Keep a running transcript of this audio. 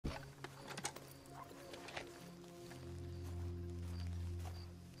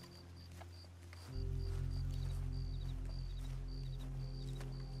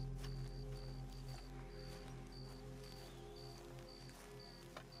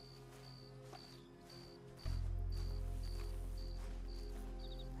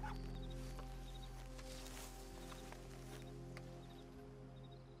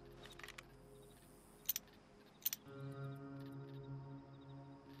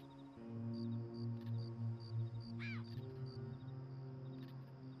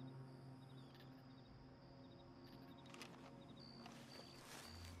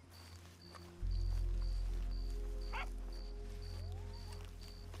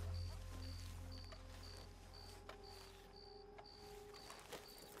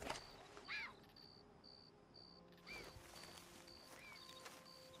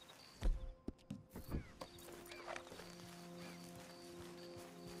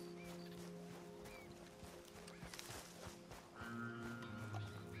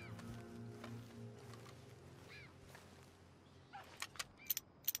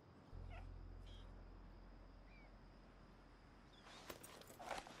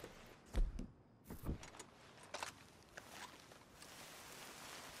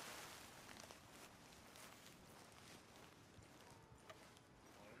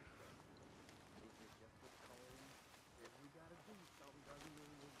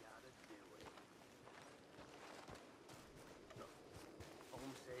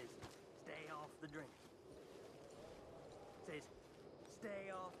drink. Says, stay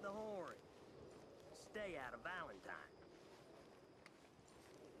off the whoring. Stay out of Valentine.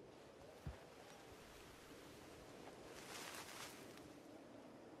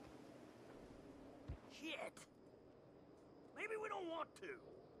 Shit! Maybe we don't want to.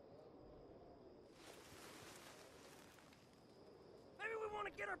 Maybe we want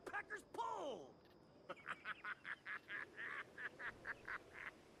to get our peckers pulled.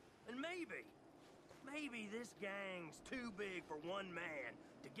 And maybe this gang's too big for one man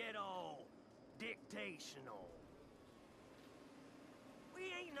to get all dictational. We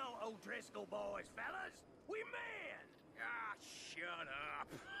ain't no O'Driscoll boys, fellas. We men. Ah, shut up.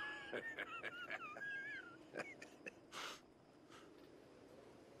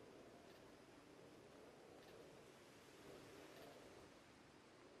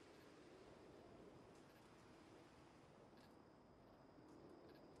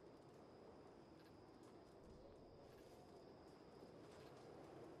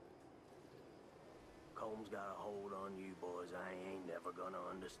 Combs got a hold on you boys I ain't never gonna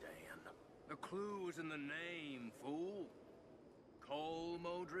understand. The clue is in the name, fool. Colm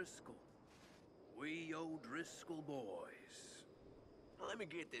O'Driscoll. We O'Driscoll boys. Now, let me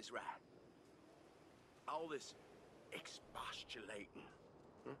get this right. All this expostulating,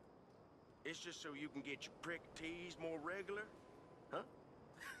 it's just so you can get your prick teased more regular? Huh?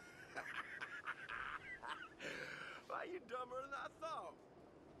 Why, you're dumber than I thought.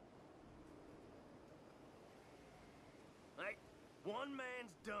 Like, one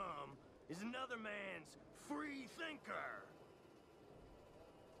man's dumb is another man's free thinker.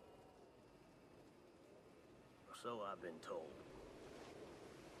 So I've been told.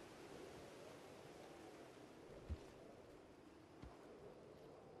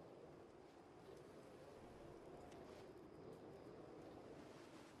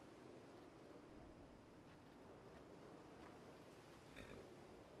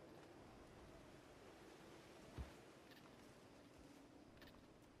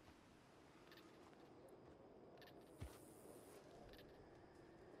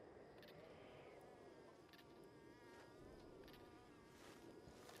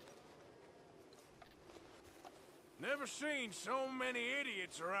 Never seen so many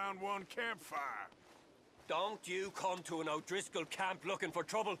idiots around one campfire. Don't you come to an O'Driscoll camp looking for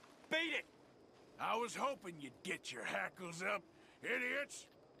trouble. Beat it! I was hoping you'd get your hackles up, idiots.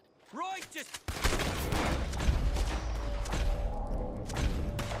 Right, just...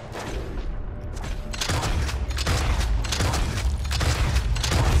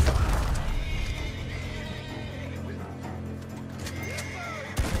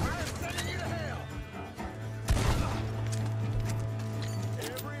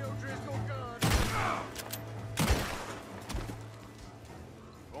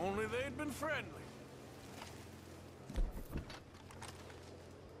 Only they'd been friendly.